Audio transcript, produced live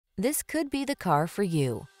This could be the car for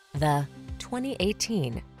you. The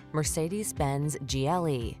 2018 Mercedes-Benz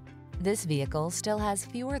GLE. This vehicle still has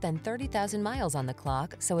fewer than 30,000 miles on the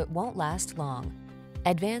clock, so it won't last long.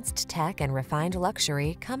 Advanced tech and refined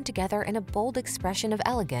luxury come together in a bold expression of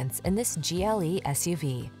elegance in this GLE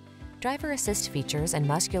SUV. Driver assist features and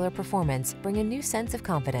muscular performance bring a new sense of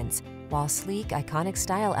confidence, while sleek, iconic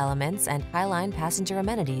style elements and highline passenger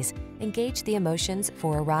amenities engage the emotions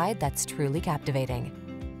for a ride that's truly captivating.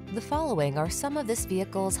 The following are some of this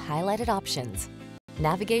vehicle's highlighted options: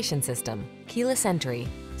 navigation system, keyless entry,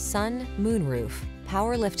 sun, moonroof,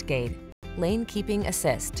 power liftgate, lane keeping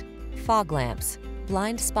assist, fog lamps,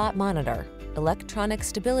 blind spot monitor, electronic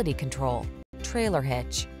stability control, trailer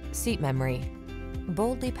hitch, seat memory.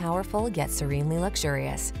 Boldly powerful yet serenely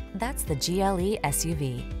luxurious. That's the GLE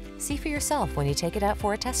SUV. See for yourself when you take it out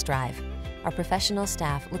for a test drive. Our professional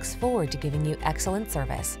staff looks forward to giving you excellent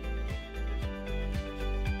service.